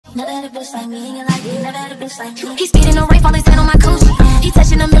Never had a bitch like me in your life. Never had a bitch like me. He speeding on Rafe, all his hand on my coochie. He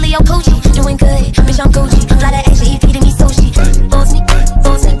touching a millio coochie. Doing good, bitch, I'm Gucci. Fly to Asia, he feeding me sushi. Balls me,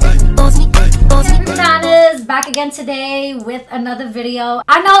 balls me, balls me, balls me. Is back again today with another video.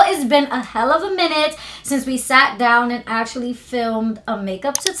 I know it's been a hell of a minute since we sat down and actually filmed a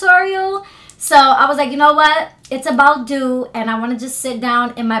makeup tutorial. So I was like, you know what? It's about due, and I want to just sit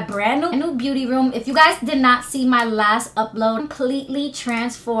down in my brand new beauty room. If you guys did not see my last upload, completely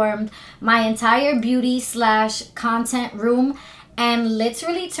transformed my entire beauty / content room and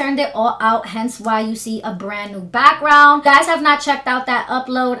literally turned it all out, hence why you see a brand new background. If you guys have not checked out that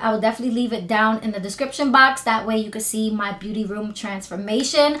upload, I will definitely leave it down in the description box. That way you can see my beauty room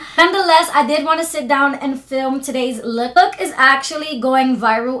transformation. Nonetheless, I did want to sit down and film today's look. Look is actually going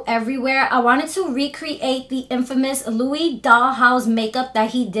viral everywhere. I wanted to recreate the infamous Louisdollhouse makeup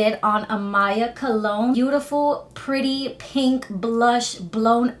that he did on Amaya Cologne. Beautiful, pretty pink blush,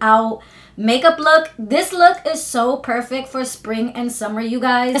 blown out makeup look. This look is so perfect for spring and summer, you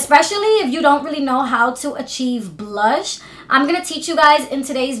guys, especially if you don't really know how to achieve blush. I'm gonna teach you guys in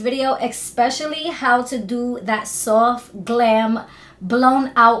today's video especially how to do that soft glam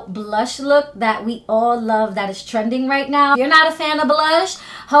blown out blush look that we all love, that is trending right now. If you're not a fan of blush,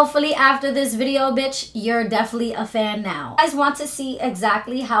 hopefully after this video, bitch, you're definitely a fan now. If you guys want to see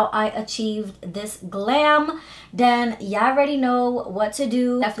exactly how I achieved this glam, then y'all already know what to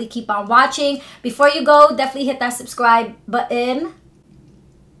do. Definitely keep on watching. Before you go, definitely hit that subscribe button.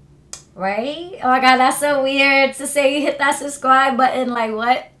 Right? Oh my god, that's so weird to say hit that subscribe button. Like,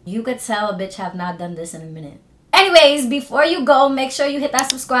 what? You could tell a bitch have not done this in a minute. Anyways, before you go, make sure you hit that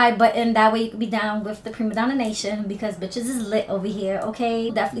subscribe button. That way you can be down with the Primadonna Nation, because bitches is lit over here,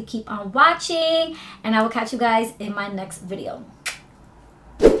 okay? Definitely keep on watching, and I will catch you guys in my next video.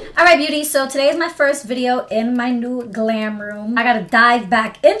 Alright, beauty, so today is my first video in my new glam room. I gotta dive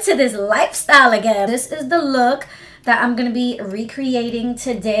back into this lifestyle again. This is the look that I'm gonna be recreating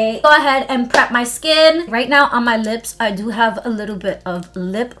today. Go ahead and prep my skin. Right now on my lips, I do have a little bit of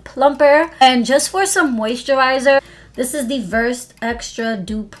lip plumper. And just for some moisturizer, this is the Versed Extra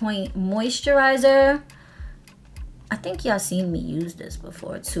Dew Point Moisturizer. I think y'all seen me use this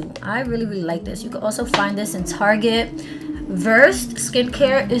before too. I really like this. You can also find this in Target. Versed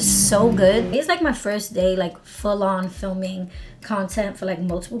skincare is so good. It's like my first day like full-on filming content for like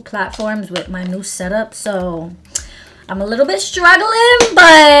multiple platforms with my new setup. So I'm a little bit struggling,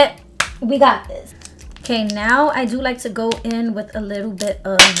 but we got this. Okay, now I do like to go in with a little bit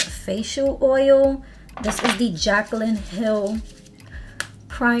of facial oil. This is the Jaclyn Hill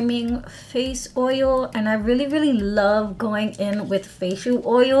priming face oil, and I really love going in with facial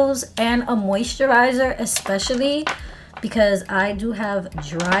oils and a moisturizer, especially because I do have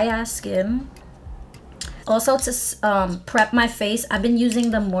dry ass skin. Also, to prep my face, I've been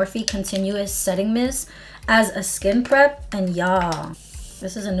using the Morphe Continuous Setting Mist as a skin prep, and y'all,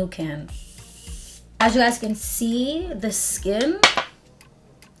 this is a new can. As you guys can see, the skin,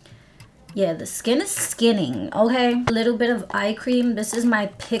 yeah, the skin is skinning, okay? A little bit of eye cream. This is my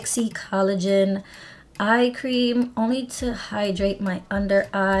Pixie Collagen eye cream, only to hydrate my under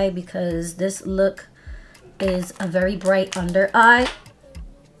eye, because this look is a very bright under eye.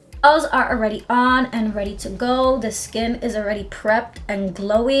 Those are already on and ready to go. The skin is already prepped and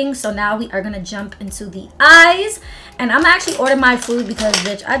glowing. So now we are gonna jump into the eyes. And I'm actually ordering my food because,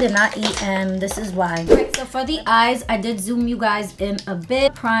 bitch, I did not eat, and this is why. Right, so for the eyes, I did zoom you guys in a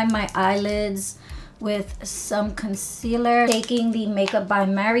bit. Prime my eyelids with some concealer. Taking the Makeup by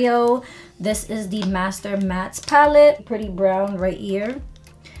Mario. This is the Master Mattes palette. Pretty brown right here.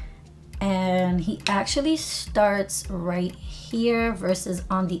 And he actually starts right here versus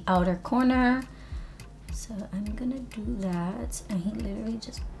on the outer corner. So I'm gonna do that, and he literally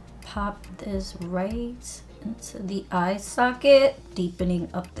just popped this right into the eye socket, deepening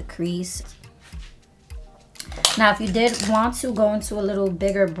up the crease. Now if you did want to go into a little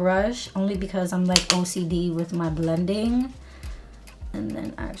bigger brush, only because I'm like OCD with my blending, and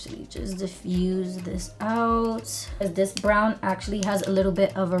then actually just diffuse this out, as this brown actually has a little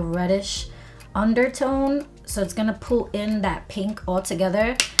bit of a reddish undertone, so it's gonna pull in that pink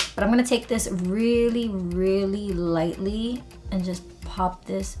altogether. But I'm gonna take this really lightly and just pop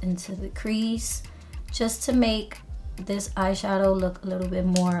this into the crease, just to make this eyeshadow look a little bit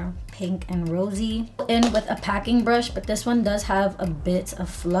more pink and rosy. In with a packing brush, but this one does have a bit of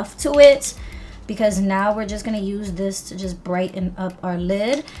fluff to it, because now we're just gonna use this to just brighten up our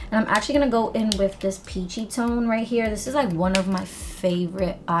lid. And I'm actually gonna go in with this peachy tone right here. This is like one of my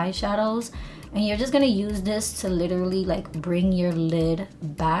favorite eyeshadows, and you're just gonna use this to literally like bring your lid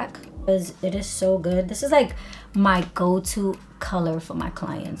back, because it is so good. This is like my go-to color for my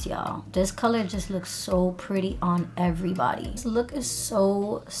clients, y'all. This color just looks so pretty on everybody. This look is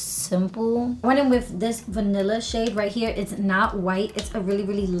so simple. I went in with this vanilla shade right here. It's not white. It's a really,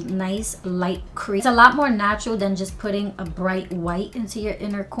 really nice light cream. It's a lot more natural than just putting a bright white into your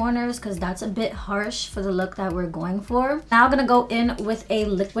inner corners, because that's a bit harsh for the look that we're going for. Now I'm gonna go in with a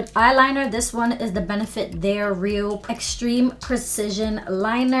liquid eyeliner. This one is the Benefit They're Real Extreme Precision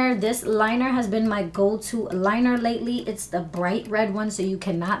Liner. This liner has been my go-to liner lately. It's the bright red one, so you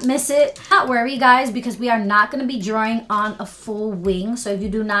cannot miss it. Not worry, guys, because we are not going to be drawing on a full wing. So if you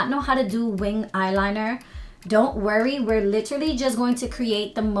do not know how to do wing eyeliner, don't worry. We're literally just going to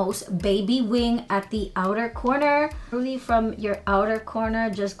create the most baby wing at the outer corner. Really, from your outer corner,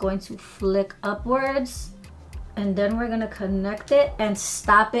 just going to flick upwards, and then we're going to connect it and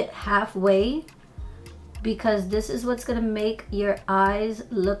stop it halfway, because this is what's gonna make your eyes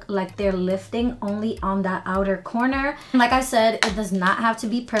look like they're lifting only on that outer corner. Like I said, it does not have to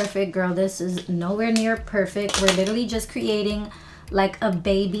be perfect, girl. This is nowhere near perfect. We're literally just creating like a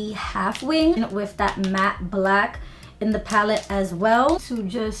baby half wing with that matte black in the palette as well. So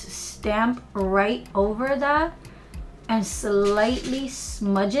just stamp right over that and slightly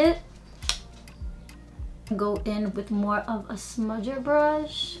smudge it. Go in with more of a smudger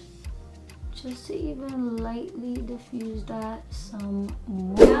brush, just to even lightly diffuse that some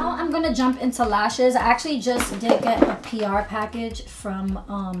more. Now I'm gonna jump into lashes. I actually just did get a PR package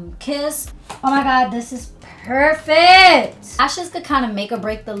from Kiss. Oh my god, this is perfect. Lashes could kind of make or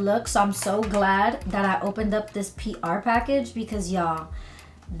break the look, so I'm so glad that I opened up this PR package, because y'all,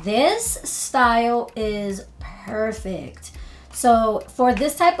 this style is perfect. So for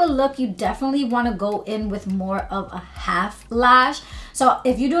this type of look, you definitely want to go in with more of a half lash. So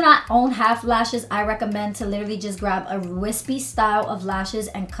if you do not own half lashes, I recommend to literally just grab a wispy style of lashes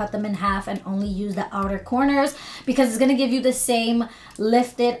and cut them in half and only use the outer corners, because it's going to give you the same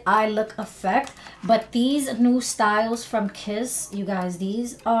lifted eye look effect. But these new styles from Kiss, you guys,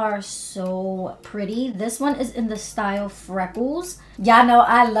 these are so pretty. This one is in the style Freckles. Y'all know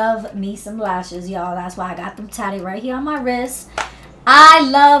I love me some lashes, y'all. That's why I got them tatted right here on my wrist. I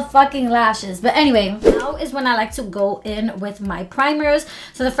love fucking lashes. But anyway, now is when I like to go in with my primers.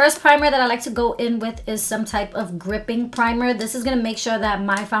 So the first primer that I like to go in with is some type of gripping primer. This is going to make sure that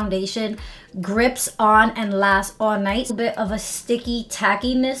my foundation grips on and lasts all night. A bit of a sticky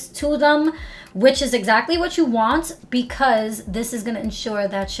tackiness to them, which is exactly what you want, because this is going to ensure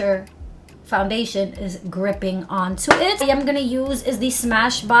that your foundation is gripping onto it. What I'm going to use is the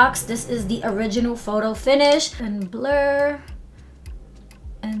Smashbox. This is the original photo finish and blur.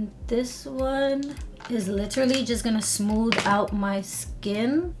 And this one is literally just gonna smooth out my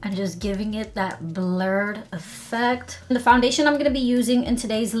skin and just giving it that blurred effect. And the foundation I'm gonna be using in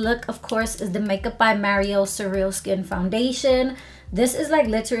today's look, of course, is the Makeup by Mario Surreal Skin Foundation. This is like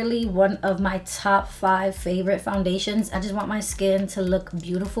literally one of my top 5 favorite foundations. I just want my skin to look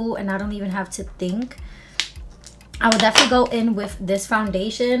beautiful and I don't even have to think. I would definitely go in with this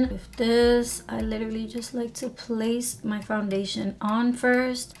foundation. With this, I literally just like to place my foundation on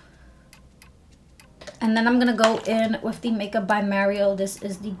first. And then I'm gonna go in with the Makeup by Mario. This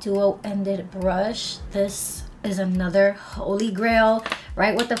is the duo-ended brush. This is another holy grail,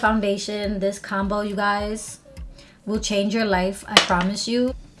 right with the foundation. This combo, you guys, will change your life, I promise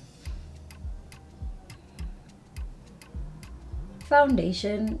you.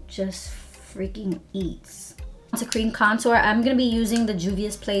 Foundation just freaking eats. To cream contour, I'm going to be using the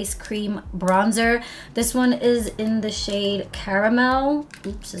Juvia's Place Cream Bronzer. This one is in the shade Caramel.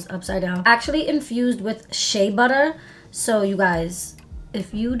 Oops, it's upside down. Actually infused with shea butter. So you guys,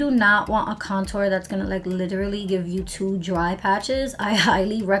 if you do not want a contour that's going to like literally give you 2 dry patches, I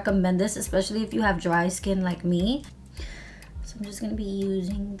highly recommend this, especially if you have dry skin like me. So I'm just going to be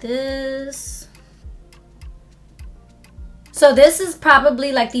using this. So this is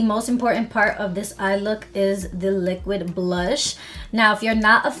probably like the most important part of this eye look, is the liquid blush. Now, if you're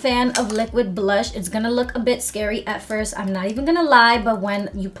not a fan of liquid blush, it's gonna look a bit scary at first. I'm not even gonna lie, but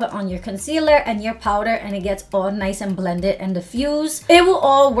when you put on your concealer and your powder and it gets all nice and blended and diffused, it will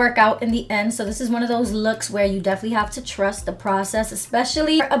all work out in the end. So this is one of those looks where you definitely have to trust the process,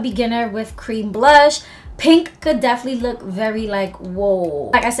 especially for a beginner with cream blush. Pink could definitely look very like,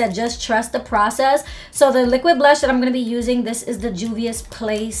 whoa. Like I said, just trust the process. So the liquid blush that I'm going to be using, this is the Juvia's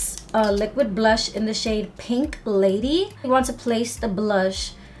Place liquid blush in the shade Pink Lady. You want to place the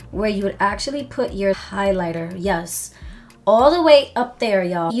blush where you would actually put your highlighter. Yes, all the way up there,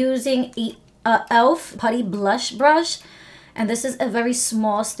 y'all. Using e.l.f. Putty Blush Brush. And this is a very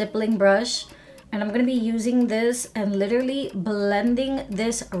small stippling brush. And I'm going to be using this and literally blending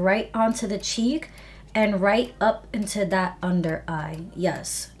this right onto the cheek. and right up into that under eye.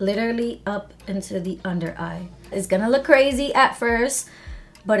 Yes, literally up into the under eye. It's gonna look crazy at first,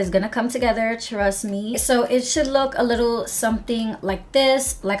 but it's gonna come together, trust me. So it should look a little something like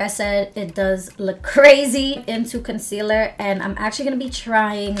this. Like I said, it does look crazy. Into concealer, and I'm actually gonna be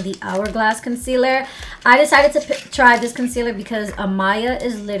trying the Hourglass concealer. I decided to try this concealer because Amaya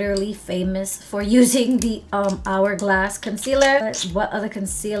is literally famous for using the Hourglass concealer. But what other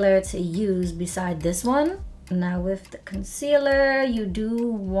concealer to use beside this one? Now with the concealer, you do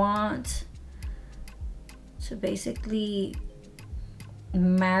want to basically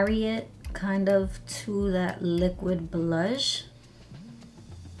marry it kind of to that liquid blush.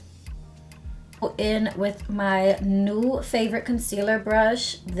 Go in with my new favorite concealer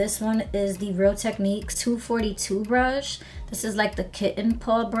brush. This one is the Real Techniques 242 brush. This is like the kitten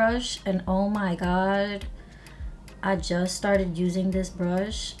paw brush, and oh my god, I just started using this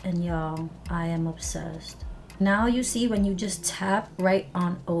brush and y'all, I am obsessed. Now you see when you just tap right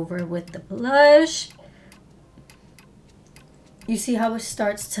on over with the blush, you see how it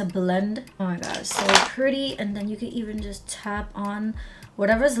starts to blend? Oh my god, so pretty. And then you can even just tap on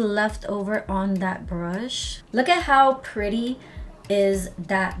whatever's left over on that brush. Look at how pretty is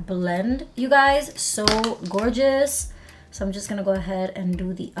that blend, you guys. So gorgeous. So I'm just gonna go ahead and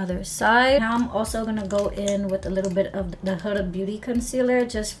do the other side. Now I'm also gonna go in with a little bit of the Huda Beauty concealer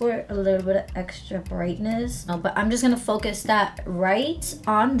just for a little bit of extra brightness. But I'm just gonna focus that right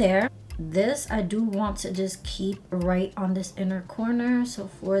on there. This I do want to just keep right on this inner corner. So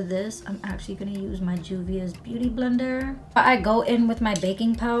for this, I'm actually going to use my Juvia's Beauty Blender. I go in with my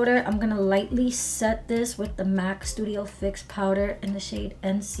baking powder. I'm going to lightly set this with the MAC Studio Fix powder in the shade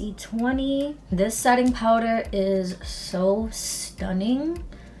NC20. This setting powder is so stunning.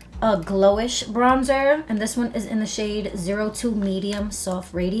 A glowish bronzer, and this one is in the shade 02 Medium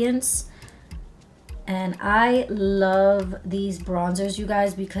Soft Radiance. And I love these bronzers, you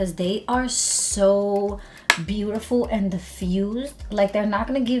guys, because they are so beautiful and diffused. Like, they're not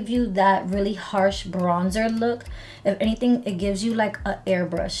going to give you that really harsh bronzer look. If anything, it gives you like a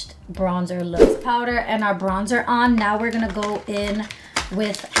airbrushed bronzer look. Powder and our bronzer on. Now we're going to go in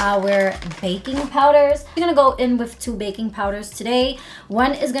with our baking powders. I'm gonna go in with 2 baking powders today.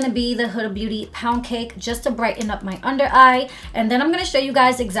 One is gonna be the Huda Beauty Pound Cake, just to brighten up my under eye. And then I'm gonna show you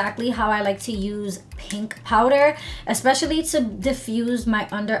guys exactly how I like to use pink powder, especially to diffuse my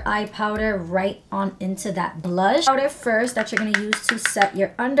under eye powder right on into that blush. Powder first that you're gonna use to set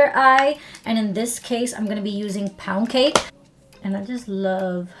your under eye. And in this case, I'm gonna be using Pound Cake. And I just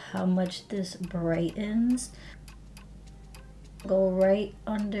love how much this brightens. Go right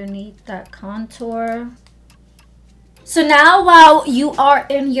underneath that contour. So now while you are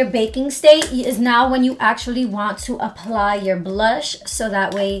in your baking state is now when you actually want to apply your blush, so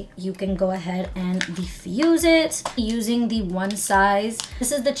that way you can go ahead and diffuse it using the one size.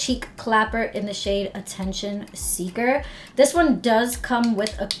 This is the Cheek Clapper in the shade Attention Seeker. This one does come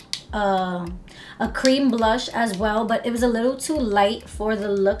with a cream blush as well, but it was a little too light for the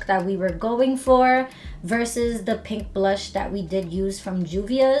look that we were going for versus the pink blush that we did use from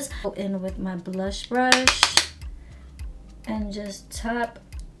Juvia's. Go in with my blush brush and just tap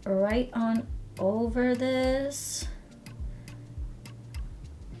right on over this.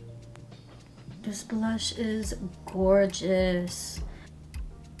 This blush is gorgeous.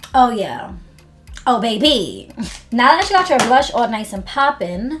 Oh yeah. Oh baby. Now that you got your blush all nice and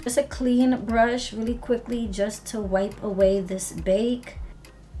poppin', just a clean brush really quickly just to wipe away this bake.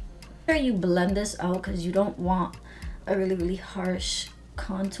 Make sure you blend this out because you don't want a really harsh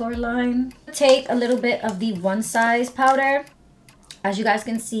contour line. Take a little bit of the one size powder. As you guys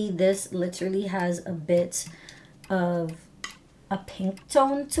can see, this literally has a bit of a pink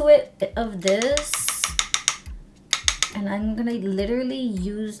tone to it. A bit of this. And I'm gonna literally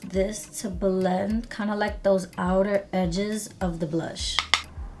use this to blend kind of like those outer edges of the blush.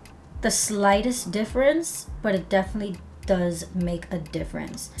 The slightest difference, but it definitely does make a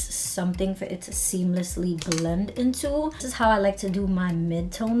difference. It's something for it to seamlessly blend into. This is how I like to do my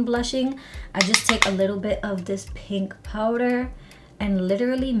mid-tone blushing. I just take a little bit of this pink powder and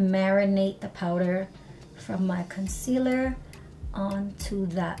literally marinate the powder from my concealer onto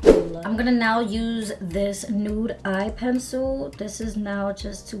that blush. I'm gonna now use this nude eye pencil. This is now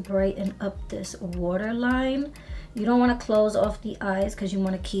just to brighten up this waterline. You don't want to close off the eyes because you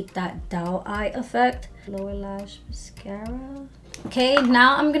want to keep that doll eye effect. Lower lash mascara. Okay,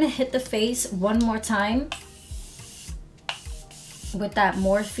 now I'm gonna hit the face one more time with that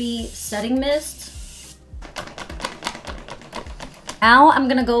Morphe setting mist. Now I'm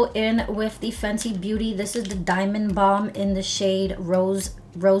gonna go in with the Fenty Beauty. This is the Diamond Balm in the shade Rose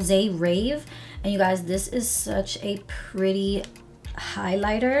Rosé Rave. And you guys, this is such a pretty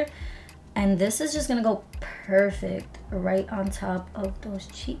highlighter. And this is just gonna go perfect right on top of those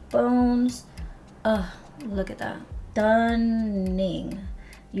cheekbones. Look at that. Stunning.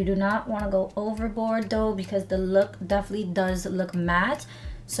 You do not want to go overboard though, because the look definitely does look matte.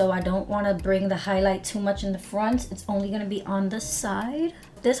 So I don't want to bring the highlight too much in the front. It's only going to be on the side.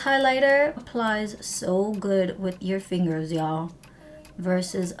 This highlighter applies so good with your fingers, y'all,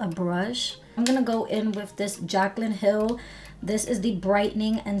 versus a brush. I'm going to go in with this Jaclyn Hill. This is the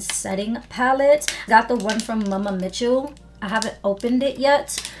brightening and setting palette. Got the one from Mama Mitchell. I haven't opened it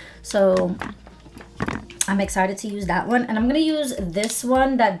yet, so I'm excited to use that one. And I'm gonna use this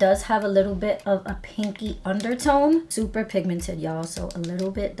one that does have a little bit of a pinky undertone. Super pigmented, y'all, so a little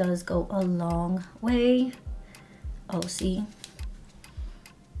bit does go a long way. Oh, see?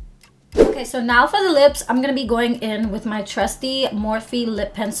 Okay, so now for the lips, I'm gonna be going in with my trusty Morphe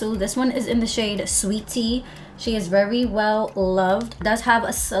lip pencil. This one is in the shade Sweet Tea. She is very well loved. Does have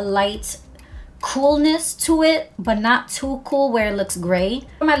a slight coolness to it, but not too cool where it looks gray.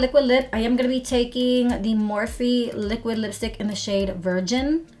 For my liquid lip, I am going to be taking the Morphe liquid lipstick in the shade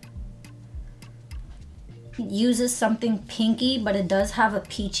Virgin. It uses something pinky, but it does have a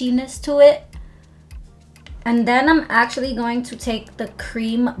peachiness to it. And then I'm actually going to take the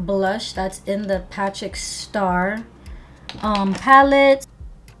cream blush that's in the Patrick Star palette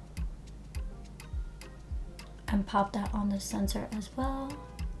and pop that on the center as well.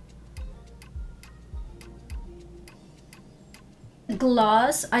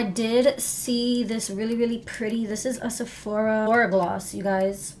 Gloss, I did see this really pretty, this is a Sephora gloss, you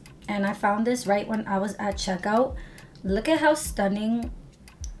guys, and I found this right when I was at checkout. Look at how stunning.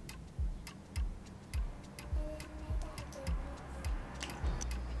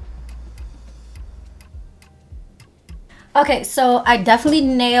 Okay, so I definitely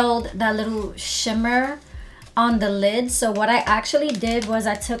nailed that little shimmer on the lid. So what I actually did was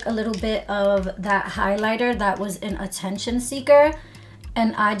I took a little bit of that highlighter that was in Attention Seeker,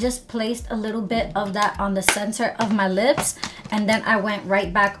 and I just placed a little bit of that on the center of my lips, and then I went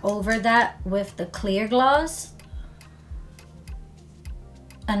right back over that with the clear gloss,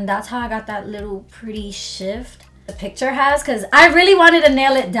 and that's how I got that little pretty shift the picture has, because I really wanted to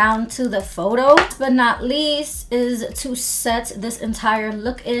nail it down to the photo. But not least is to set this entire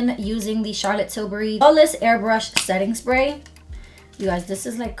look in using the Charlotte Tilbury Flawless Airbrush Setting Spray. You guys, this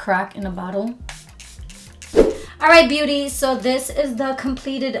is like crack in a bottle. All right, beauties, so this is the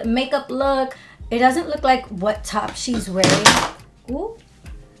completed makeup look. It doesn't look like what top she's wearing. Ooh.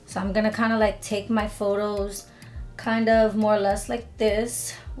 So I'm gonna kind of like take my photos kind of more or less like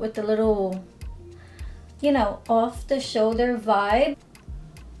this with the little, you know, off the shoulder vibe.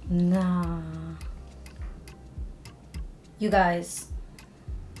 Nah. You guys.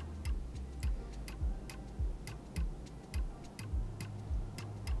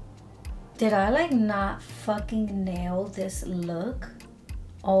 Did I like not fucking nail this look?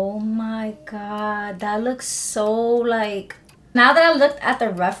 Oh my God, that looks so like, now that I looked at the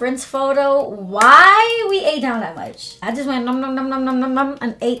reference photo, why we ate down that much? I just went nom nom nom nom nom nom nom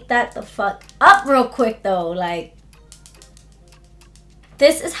and ate that the fuck up real quick though. Like,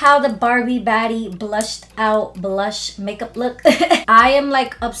 this is how the Barbie baddie blushed out blush makeup look. I am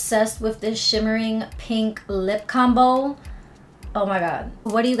like obsessed with this shimmering pink lip combo. Oh my God.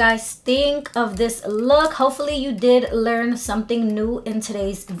 What do you guys think of this look? Hopefully you did learn something new in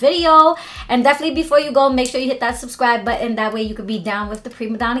today's video. And definitely before you go, make sure you hit that subscribe button. That way you could be down with the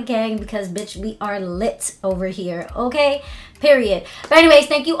Primadonna gang, because bitch, we are lit over here. Okay? Period. But anyways,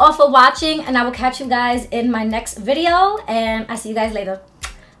 thank you all for watching, and I will catch you guys in my next video, and I'll see you guys later.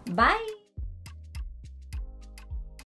 Bye.